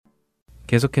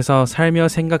계속해서 살며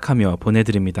생각하며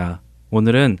보내드립니다.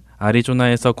 오늘은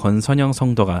아리조나에서 권선영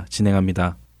성도가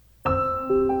진행합니다.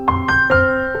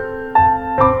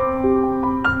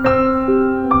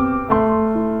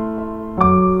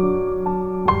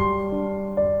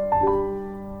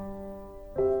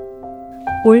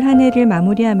 올 한 해를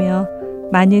마무리하며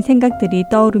많은 생각들이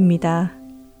떠오릅니다.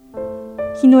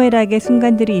 희노애락의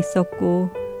순간들이 있었고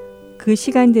그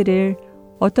시간들을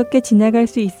어떻게 지나갈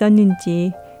수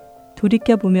있었는지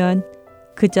돌이켜보면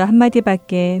그저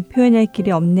한마디밖에 표현할 길이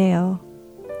없네요.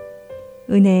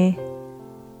 은혜.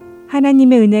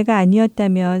 하나님의 은혜가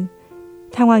아니었다면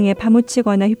상황에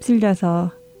파묻히거나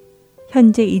휩쓸려서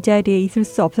현재 이 자리에 있을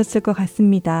수 없었을 것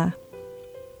같습니다.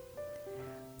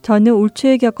 저는 올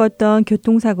초에 겪었던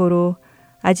교통사고로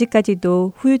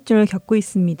아직까지도 후유증을 겪고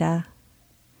있습니다.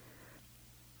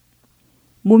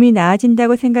 몸이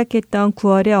나아진다고 생각했던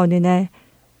 9월의 어느 날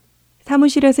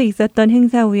사무실에서 있었던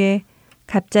행사 후에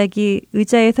갑자기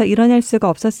의자에서 일어날 수가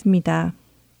없었습니다.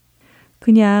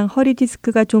 그냥 허리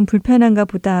디스크가 좀 불편한가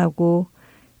보다 하고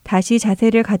다시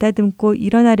자세를 가다듬고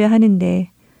일어나려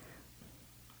하는데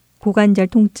고관절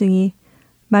통증이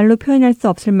말로 표현할 수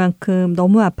없을 만큼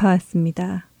너무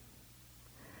아파왔습니다.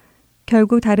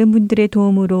 결국 다른 분들의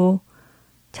도움으로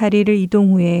자리를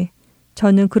이동 후에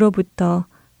저는 그로부터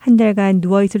한 달간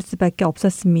누워있을 수밖에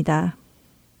없었습니다.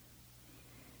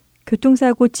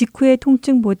 교통사고 직후의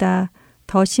통증보다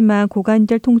더 심한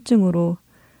고관절 통증으로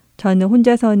저는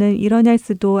혼자서는 일어날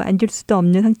수도 앉을 수도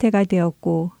없는 상태가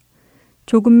되었고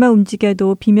조금만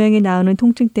움직여도 비명이 나오는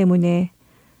통증 때문에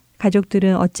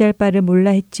가족들은 어찌할 바를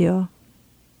몰라 했지요.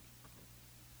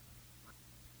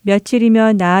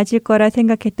 며칠이면 나아질 거라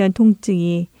생각했던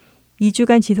통증이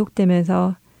 2주간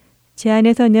지속되면서 제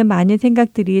안에서는 많은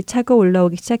생각들이 차고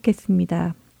올라오기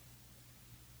시작했습니다.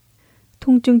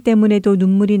 통증 때문에도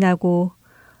눈물이 나고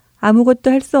아무것도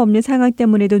할 수 없는 상황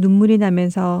때문에도 눈물이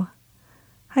나면서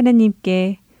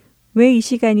하나님께 왜 이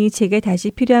시간이 제게 다시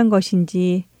필요한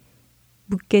것인지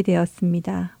묻게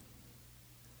되었습니다.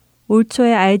 올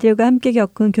초에 아이들과 함께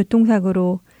겪은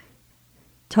교통사고로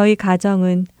저희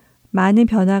가정은 많은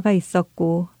변화가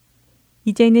있었고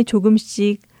이제는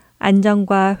조금씩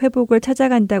안정과 회복을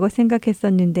찾아간다고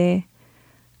생각했었는데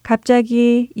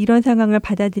갑자기 이런 상황을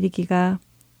받아들이기가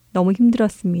너무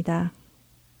힘들었습니다.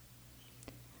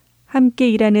 함께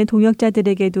일하는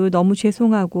동역자들에게도 너무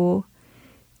죄송하고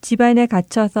집안에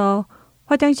갇혀서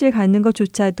화장실 가는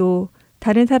것조차도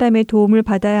다른 사람의 도움을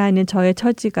받아야 하는 저의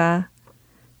처지가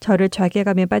저를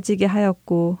좌절감에 빠지게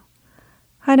하였고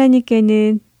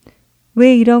하나님께는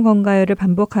왜 이런 건가요를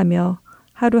반복하며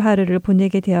하루하루를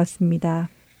보내게 되었습니다.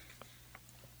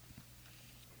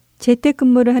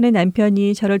 재택근무를 하는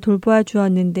남편이 저를 돌보아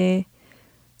주었는데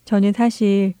저는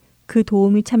사실 그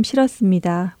도움이 참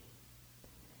싫었습니다.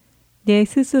 내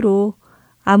스스로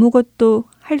아무것도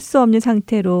할 수 없는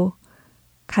상태로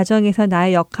가정에서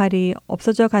나의 역할이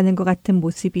없어져 가는 것 같은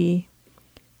모습이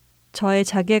저의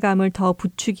자괴감을 더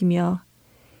부추기며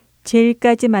제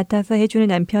일까지 맡아서 해주는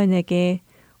남편에게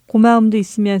고마움도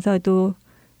있으면서도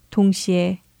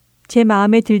동시에 제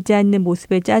마음에 들지 않는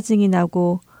모습에 짜증이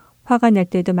나고 화가 날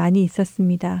때도 많이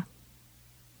있었습니다.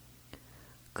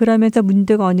 그러면서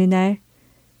문득 어느 날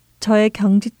저의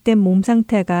경직된 몸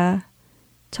상태가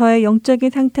저의 영적인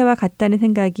상태와 같다는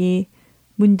생각이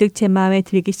문득 제 마음에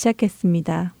들기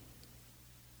시작했습니다.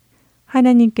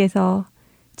 하나님께서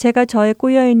제가 저의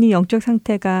꼬여있는 영적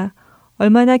상태가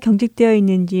얼마나 경직되어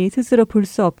있는지 스스로 볼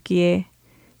수 없기에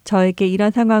저에게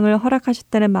이런 상황을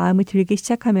허락하셨다는 마음이 들기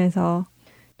시작하면서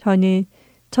저는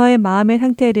저의 마음의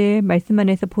상태를 말씀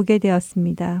안에서 보게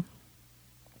되었습니다.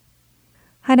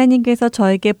 하나님께서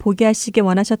저에게 보게 하시기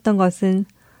원하셨던 것은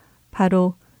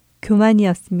바로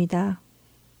교만이었습니다.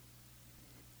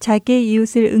 자기의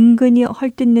이웃을 은근히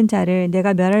헐뜯는 자를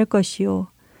내가 멸할 것이요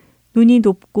눈이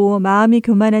높고 마음이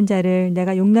교만한 자를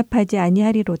내가 용납하지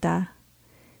아니하리로다.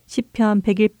 시편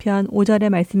 101편 5절의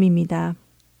말씀입니다.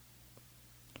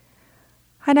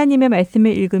 하나님의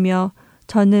말씀을 읽으며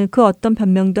저는 그 어떤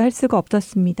변명도 할 수가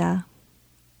없었습니다.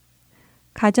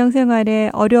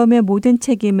 가정생활의 어려움의 모든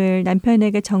책임을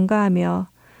남편에게 전가하며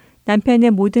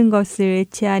남편의 모든 것을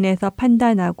제 안에서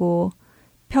판단하고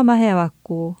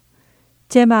폄하해왔고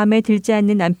제 마음에 들지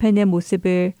않는 남편의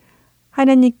모습을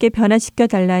하나님께 변화시켜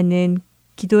달라는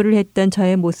기도를 했던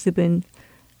저의 모습은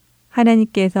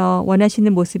하나님께서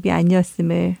원하시는 모습이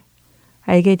아니었음을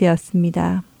알게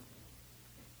되었습니다.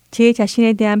 제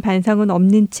자신에 대한 반성은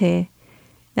없는 채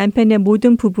남편의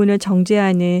모든 부분을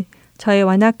정죄하는 저의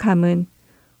완악함은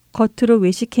겉으로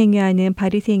외식행위하는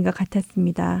바리새인과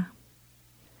같았습니다.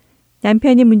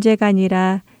 남편이 문제가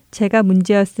아니라 제가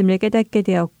문제였음을 깨닫게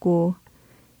되었고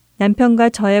남편과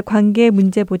저의 관계의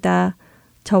문제보다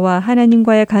저와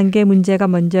하나님과의 관계 문제가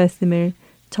먼저였음을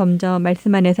점점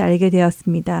말씀 안에서 알게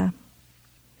되었습니다.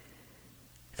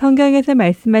 성경에서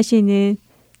말씀하시는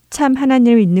참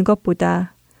하나님을 믿는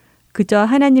것보다 그저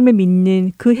하나님을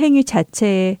믿는 그 행위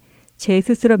자체에 제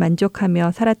스스로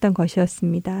만족하며 살았던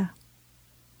것이었습니다.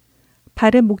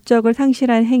 바른 목적을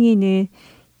상실한 행위는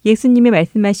예수님이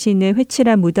말씀하시는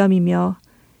회칠한 무덤이며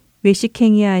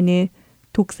외식행위하는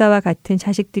독사와 같은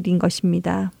자식들인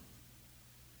것입니다.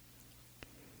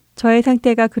 저의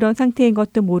상태가 그런 상태인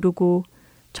것도 모르고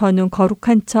저는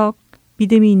거룩한 척,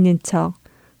 믿음이 있는 척,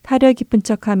 타려 깊은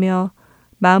척하며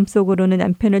마음속으로는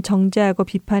남편을 정죄하고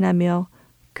비판하며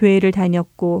교회를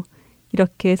다녔고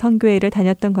이렇게 선교회를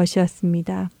다녔던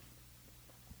것이었습니다.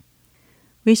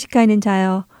 외식하는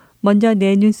자여, 먼저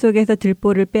내 눈 속에서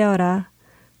들보를 빼어라.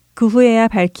 그 후에야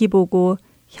밝히 보고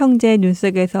형제의 눈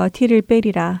속에서 티를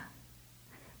빼리라.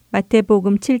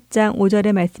 마태복음 7장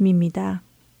 5절의 말씀입니다.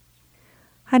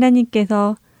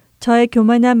 하나님께서 저의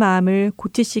교만한 마음을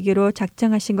고치시기로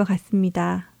작정하신 것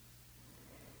같습니다.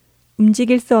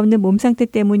 움직일 수 없는 몸 상태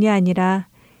때문이 아니라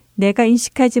내가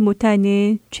인식하지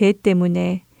못하는 죄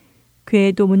때문에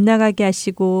교회도 못 나가게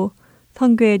하시고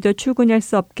선교에도 출근할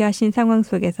수 없게 하신 상황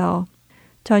속에서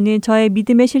저는 저의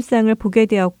믿음의 실상을 보게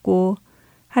되었고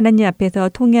하나님 앞에서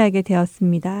통회하게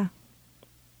되었습니다.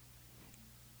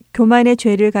 교만의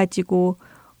죄를 가지고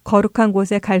거룩한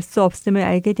곳에 갈 수 없음을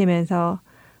알게 되면서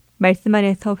말씀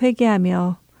안에서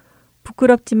회개하며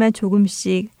부끄럽지만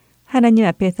조금씩 하나님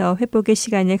앞에서 회복의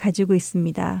시간을 가지고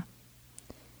있습니다.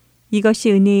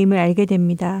 이것이 은혜임을 알게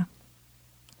됩니다.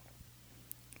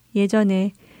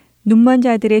 예전에 눈먼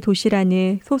자들의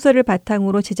도시라는 소설을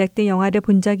바탕으로 제작된 영화를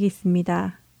본 적이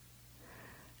있습니다.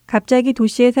 갑자기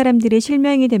도시의 사람들이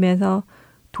실명이 되면서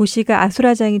도시가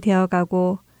아수라장이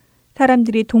되어가고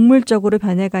사람들이 동물적으로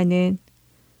변해가는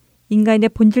인간의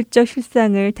본질적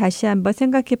실상을 다시 한번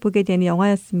생각해 보게 되는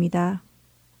영화였습니다.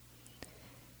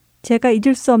 제가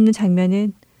잊을 수 없는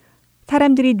장면은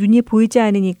사람들이 눈이 보이지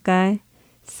않으니까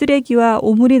쓰레기와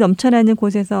오물이 넘쳐나는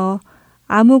곳에서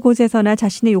아무 곳에서나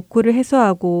자신의 욕구를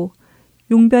해소하고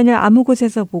용변을 아무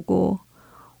곳에서 보고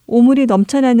오물이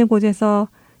넘쳐나는 곳에서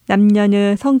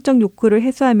남녀는 성적 욕구를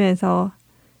해소하면서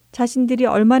자신들이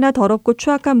얼마나 더럽고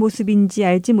추악한 모습인지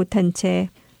알지 못한 채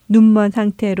눈먼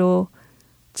상태로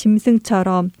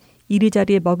짐승처럼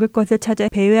이리저리 먹을 것을 찾아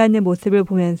배회하는 모습을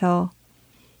보면서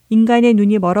인간의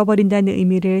눈이 멀어버린다는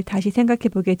의미를 다시 생각해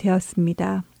보게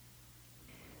되었습니다.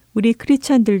 우리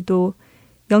크리스천들도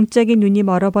영적인 눈이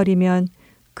멀어버리면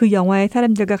그 영화의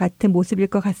사람들과 같은 모습일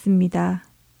것 같습니다.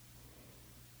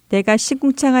 내가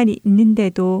시궁창 안에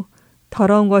있는데도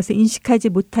더러운 것을 인식하지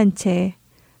못한 채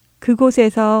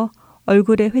그곳에서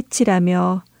얼굴에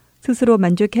회칠하며 스스로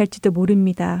만족해할지도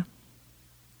모릅니다.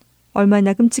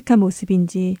 얼마나 끔찍한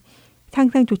모습인지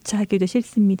상상조차 하기도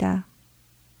싫습니다.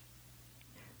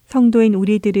 성도인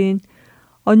우리들은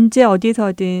언제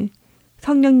어디서든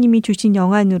성령님이 주신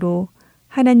영안으로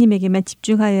하나님에게만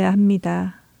집중하여야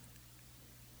합니다.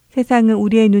 세상은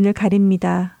우리의 눈을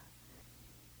가립니다.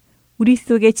 우리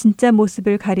속의 진짜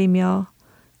모습을 가리며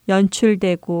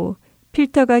연출되고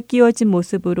필터가 끼워진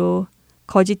모습으로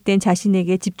거짓된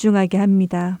자신에게 집중하게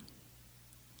합니다.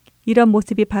 이런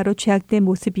모습이 바로 죄악된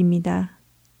모습입니다.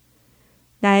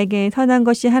 나에겐 선한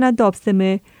것이 하나도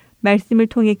없음을 말씀을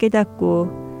통해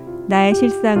깨닫고 나의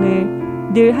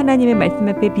실상을 늘 하나님의 말씀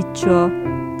앞에 비추어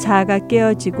자아가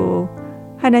깨어지고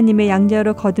하나님의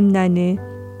양자로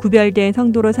거듭나는 구별된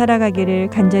성도로 살아가기를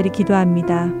간절히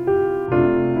기도합니다.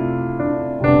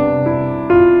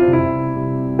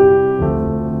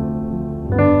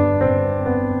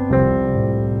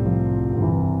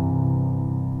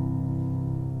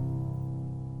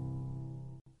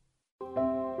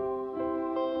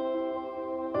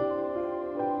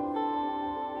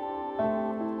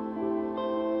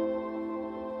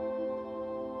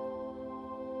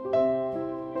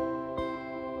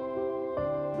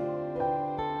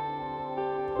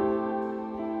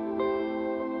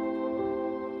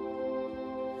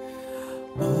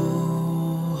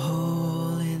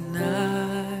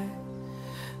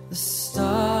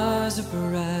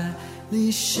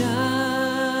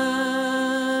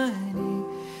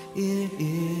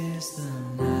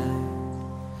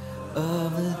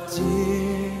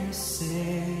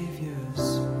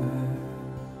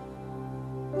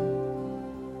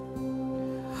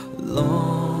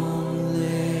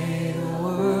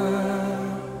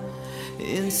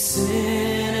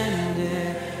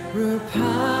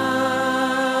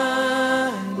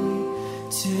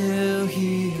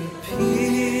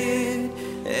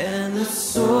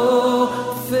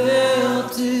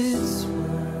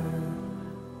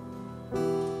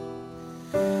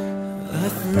 a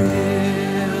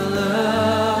thrill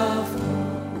of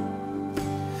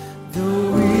the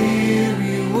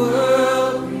weary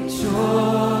world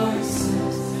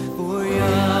rejoices, for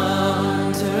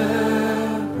yonder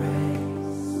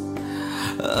breaks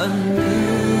a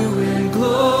new and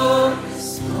glorious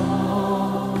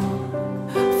morn.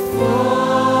 Fall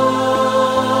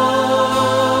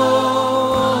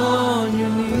on your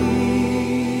knees.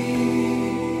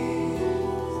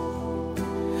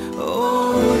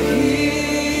 Oh, hear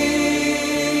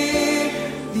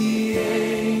the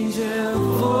angel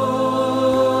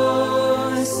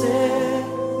voices.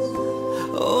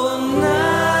 Oh,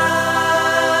 night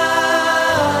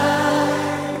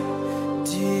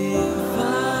divine.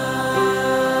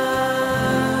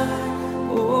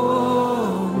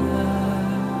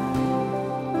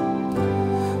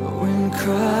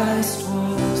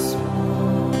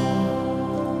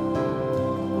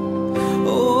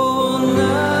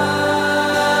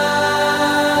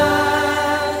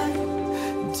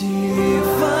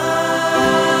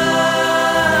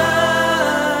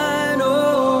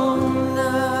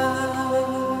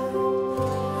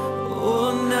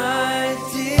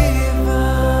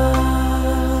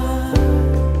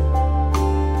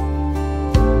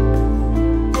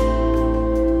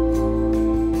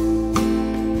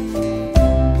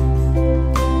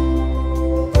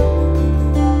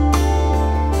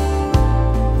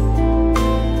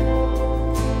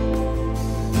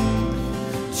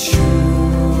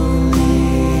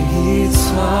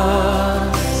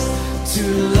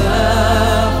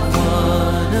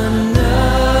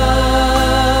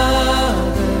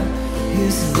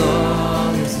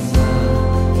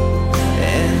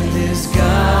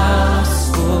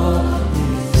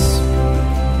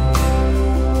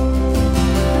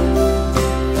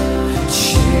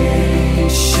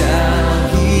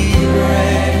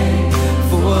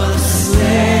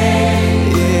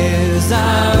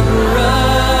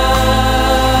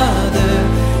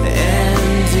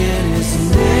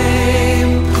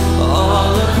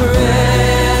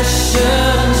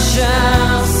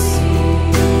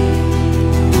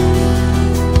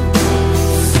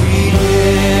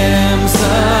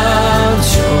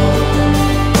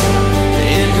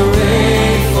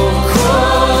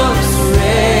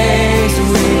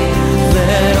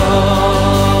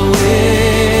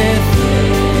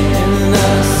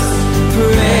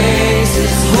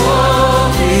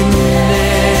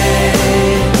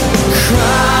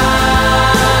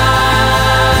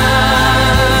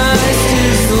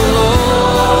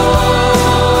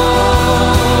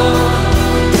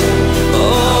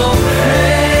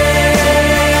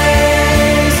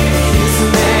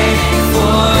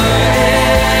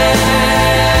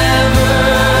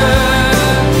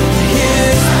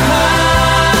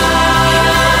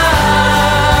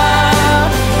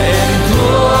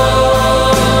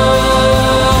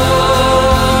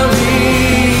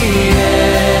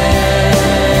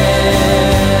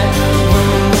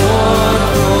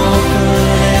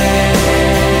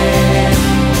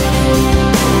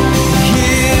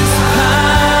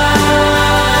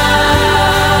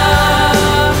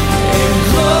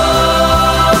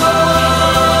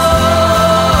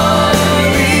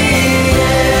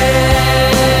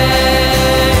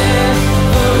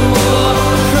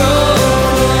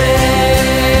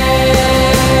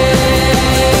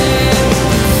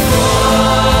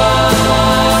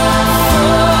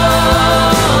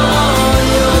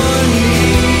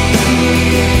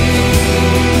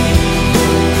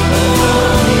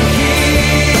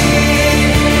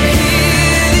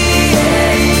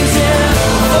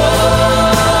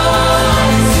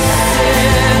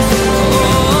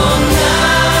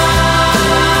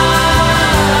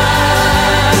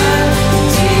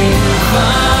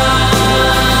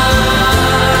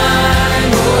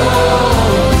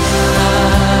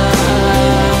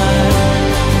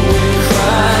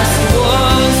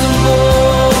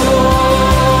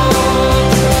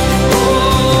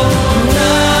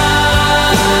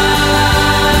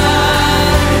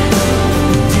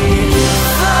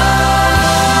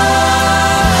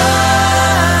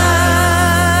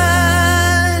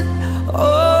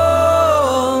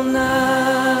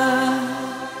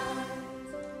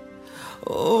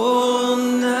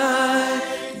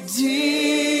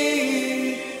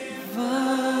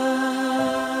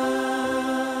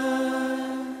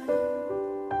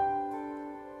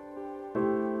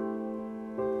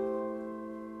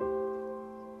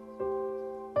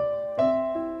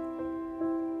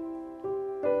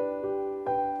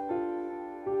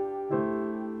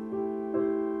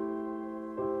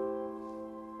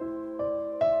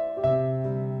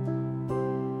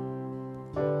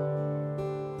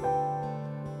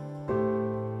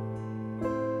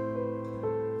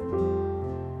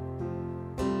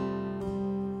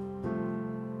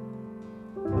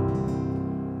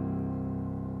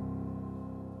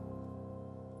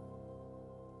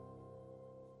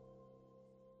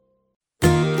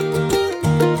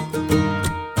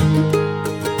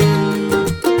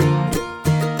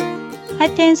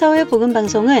 CGN 서울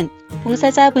복음방송은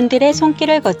봉사자분들의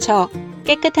손길을 거쳐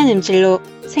깨끗한 음질로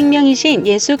생명이신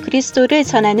예수 그리스도를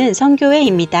전하는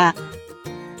선교회입니다.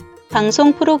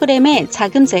 방송 프로그램의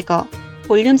자금 제거,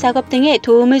 볼륨 작업 등의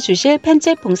도움을 주실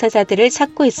편집 봉사자들을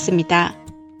찾고 있습니다.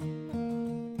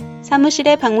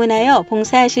 사무실에 방문하여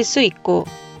봉사하실 수 있고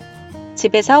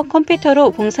집에서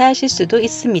컴퓨터로 봉사하실 수도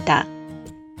있습니다.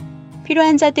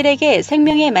 필요한 자들에게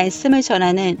생명의 말씀을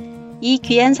전하는 이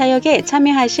귀한 사역에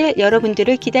참여하실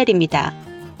여러분들을 기다립니다.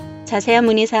 자세한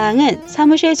문의사항은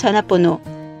사무실 전화번호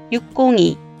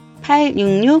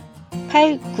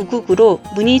 602-866-8999로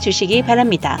문의 주시기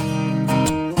바랍니다.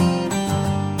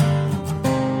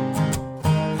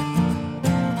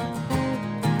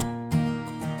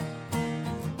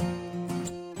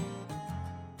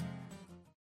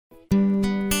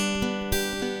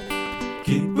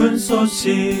 기쁜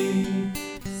소식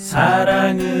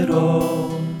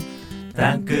사랑으로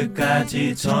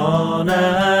땅끝까지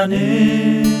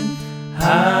전하는